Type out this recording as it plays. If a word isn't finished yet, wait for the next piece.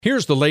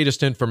Here's the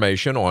latest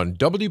information on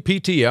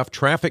WPTF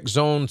Traffic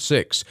Zone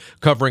 6,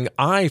 covering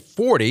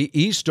I-40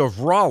 east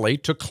of Raleigh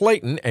to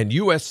Clayton and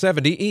US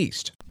 70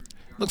 east.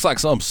 Looks like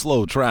some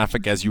slow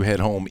traffic as you head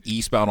home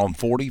eastbound on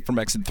 40 from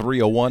exit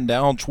 301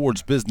 down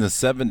towards Business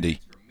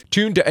 70.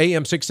 Tune to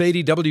AM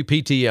 680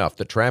 WPTF,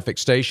 the traffic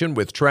station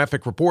with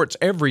traffic reports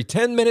every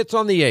 10 minutes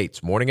on the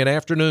 8s, morning and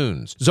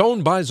afternoons.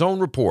 Zone-by-zone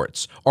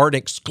reports are an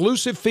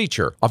exclusive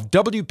feature of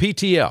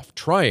WPTF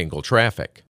Triangle Traffic.